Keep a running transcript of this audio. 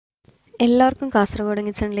എല്ലാവർക്കും കാസർഗോഡ്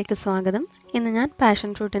കിച്ചണിലേക്ക് സ്വാഗതം. ഇന്ന് ഞാൻ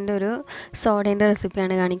പാഷൻ ഫ്രൂട്ടിൻ്റെ ഒരു സോഡേൻ്റെ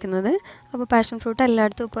റെസിപ്പിയാണ് കാണിക്കുന്നത്. അപ്പോൾ പാഷൻ ഫ്രൂട്ട്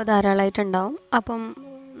എല്ലായിടത്തും ഇപ്പോൾ ധാരാളമായിട്ടുണ്ടാവും. അപ്പം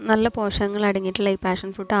നല്ല പോഷകങ്ങൾ അടങ്ങിയിട്ടുള്ള ഈ പാഷൻ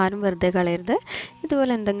ഫ്രൂട്ട് ആരും വെറുതെ കളയരുത്.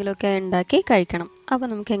 ഇതുപോലെ എന്തെങ്കിലുമൊക്കെ ഉണ്ടാക്കി കഴിക്കണം. അപ്പോൾ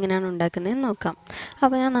നമുക്ക് എങ്ങനെയാണ് ഉണ്ടാക്കുന്നതെന്ന് നോക്കാം.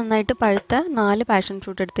 അപ്പോൾ ഞാൻ നന്നായിട്ട് പഴുത്ത 4 പാഷൻ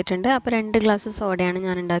ഫ്രൂട്ട് എടുത്തിട്ടുണ്ട്. അപ്പോൾ 2 ഗ്ലാസ് സോഡയാണ്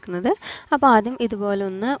ഞാൻ ഉണ്ടാക്കുന്നത്. അപ്പോൾ ആദ്യം ഇതുപോലെ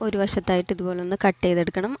ഒരു വശത്തായിട്ട് ഇതുപോലെ കട്ട്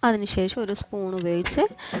ചെയ്തെടുക്കണം. അതിനുശേഷം ഒരു സ്പൂൺ ഉപയോഗിച്ച്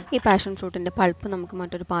ഈ പാഷൻ ഫ്രൂട്ടിൻ്റെ പൾപ്പ് നമുക്ക്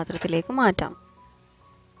മറ്റൊരു പാത്രത്തിലേക്ക് മാറ്റാം.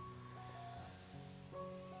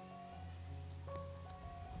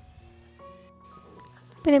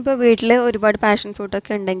 പിന്നെ ഇപ്പോൾ വീട്ടിൽ ഒരുപാട് പാഷൻ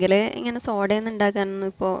ഫ്രൂട്ടൊക്കെ ഉണ്ടെങ്കിൽ ഇങ്ങനെ സോഡയൊന്നും ഉണ്ടാക്കാനൊന്നും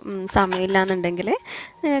ഇപ്പോൾ സമയമില്ല എന്നുണ്ടെങ്കിൽ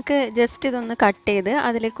നിങ്ങൾക്ക് ജസ്റ്റ് ഇതൊന്ന് കട്ട് ചെയ്ത്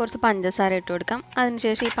അതിലേക്ക് കുറച്ച് പഞ്ചസാര ഇട്ട് കൊടുക്കാം.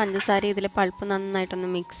 അതിനുശേഷം ഈ പഞ്ചസാര ഇതിൽ പൾപ്പ്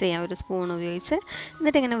നന്നായിട്ടൊന്ന് മിക്സ് ചെയ്യാം ഒരു സ്പൂൺ ഉപയോഗിച്ച്.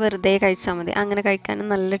 എന്നിട്ട് ഇങ്ങനെ വെറുതെ കഴിച്ചാൽ മതി. അങ്ങനെ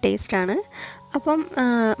കഴിക്കാനും നല്ല ടേസ്റ്റാണ്. അപ്പം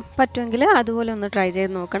പറ്റുമെങ്കിൽ അതുപോലെ ഒന്ന് ട്രൈ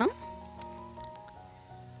ചെയ്ത് നോക്കണം.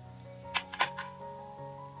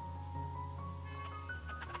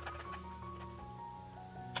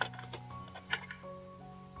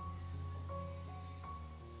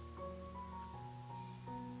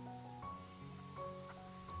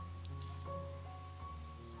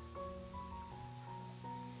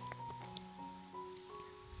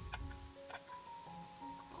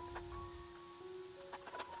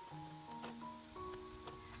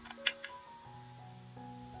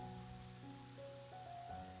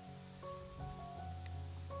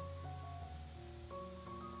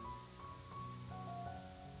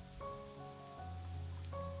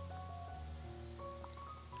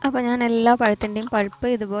 അപ്പോൾ ഞാൻ എല്ലാ പഴത്തിൻ്റെയും പൾപ്പ്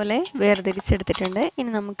ഇതുപോലെ വേർതിരിച്ചെടുത്തിട്ടുണ്ട്.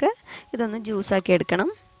 ഇനി നമുക്ക് ഇതൊന്ന് ജ്യൂസാക്കി എടുക്കണം.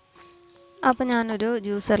 അപ്പോൾ ഞാനൊരു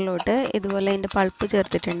ജ്യൂസറിലോട്ട് ഇതുപോലെ ഇതിൻ്റെ പൾപ്പ്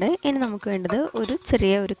ചേർത്തിട്ടുണ്ട്. ഇനി നമുക്ക് വേണ്ടത് ഒരു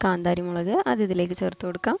ചെറിയ കാന്താരി മുളക്, അത് ഇതിലേക്ക് ചേർത്ത്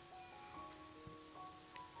കൊടുക്കാം.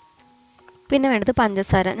 പിന്നെ വേണ്ടത്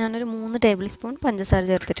പഞ്ചസാര. ഞാനൊരു 3 ടേബിൾ സ്പൂൺ പഞ്ചസാര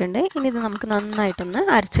ചേർത്തിട്ടുണ്ട്. ഇനി ഇത് നമുക്ക് നന്നായിട്ടൊന്ന്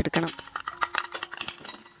അരച്ചെടുക്കണം.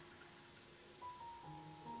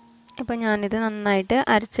 അപ്പോൾ ഞാനിത് നന്നായിട്ട്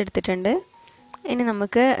അരച്ചെടുത്തിട്ടുണ്ട്. ഇനി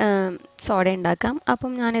നമുക്ക് സോഡ ഉണ്ടാക്കാം.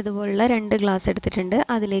 അപ്പം ഞാൻ ഇതുപോലുള്ള 2 ഗ്ലാസ് എടുത്തിട്ടുണ്ട്.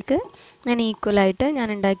 അതിലേക്ക് ഞാൻ ഈക്വലായിട്ട് ഞാൻ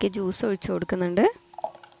ഉണ്ടാക്കിയ ജ്യൂസ് ഒഴിച്ചു കൊടുക്കുന്നുണ്ട്.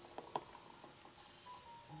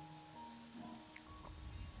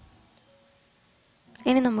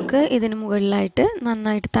 ഇനി നമുക്ക് ഇതിന് മുകളിലായിട്ട്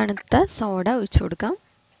നന്നായിട്ട് തണുത്ത സോഡ ഒഴിച്ചു കൊടുക്കാം.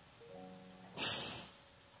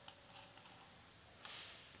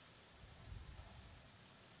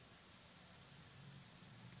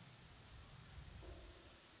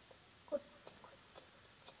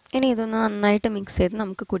 ഇനി ഇതൊന്ന് നന്നായിട്ട് മിക്സ് ചെയ്ത്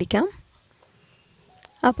നമുക്ക് കുടിക്കാം.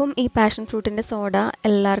 അപ്പം ഈ പാഷൻ ഫ്രൂട്ടിൻ്റെ സോഡ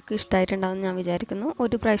എല്ലാവർക്കും ഇഷ്ടമായിട്ടുണ്ടാവും ഞാൻ വിചാരിക്കുന്നു.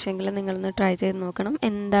 ഒരു പ്രാവശ്യമെങ്കിലും നിങ്ങളൊന്ന് ട്രൈ ചെയ്ത് നോക്കണം.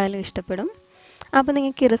 എന്തായാലും ഇഷ്ടപ്പെടും. അപ്പോൾ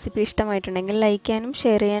നിങ്ങൾക്ക് ഈ റെസിപ്പി ഇഷ്ടമായിട്ടുണ്ടെങ്കിൽ ലൈക്ക് ചെയ്യാനും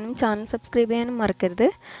ഷെയർ ചെയ്യാനും ചാനൽ സബ്സ്ക്രൈബ് ചെയ്യാനും മറക്കരുത്.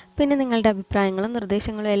 പിന്നെ നിങ്ങളുടെ അഭിപ്രായങ്ങളും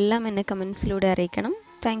നിർദ്ദേശങ്ങളും എല്ലാം എന്നെ കമൻസിലൂടെ അറിയിക്കണം.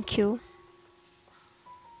 താങ്ക്